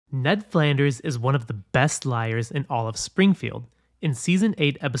Ned Flanders is one of the best liars in all of Springfield. In Season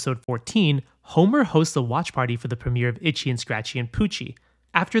 8, Episode 14, Homer hosts a watch party for the premiere of Itchy and Scratchy and Poochie.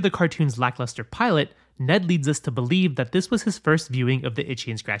 After the cartoon's lackluster pilot, Ned leads us to believe that this was his first viewing of the Itchy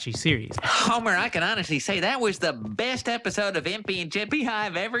and Scratchy series. Homer, I can honestly say that was the best episode of Impy and Chimpy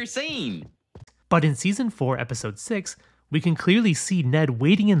I've ever seen. But in Season 4, Episode 6, we can clearly see Ned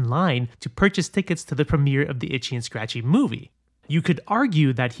waiting in line to purchase tickets to the premiere of the Itchy and Scratchy movie. You could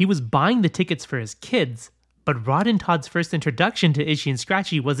argue that he was buying the tickets for his kids, but Rod and Todd's first introduction to Itchy and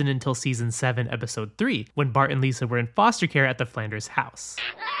Scratchy wasn't until Season 7, Episode 3, when Bart and Lisa were in foster care at the Flanders house.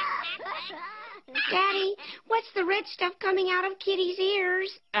 Daddy, what's the red stuff coming out of Kitty's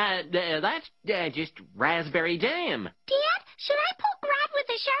ears? That's just raspberry jam. Dad, should I poke Rod with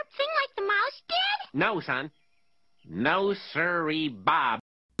a sharp thing like the mouse did? No, son. No, sirree, Bob.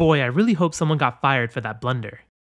 Boy, I really hope someone got fired for that blunder.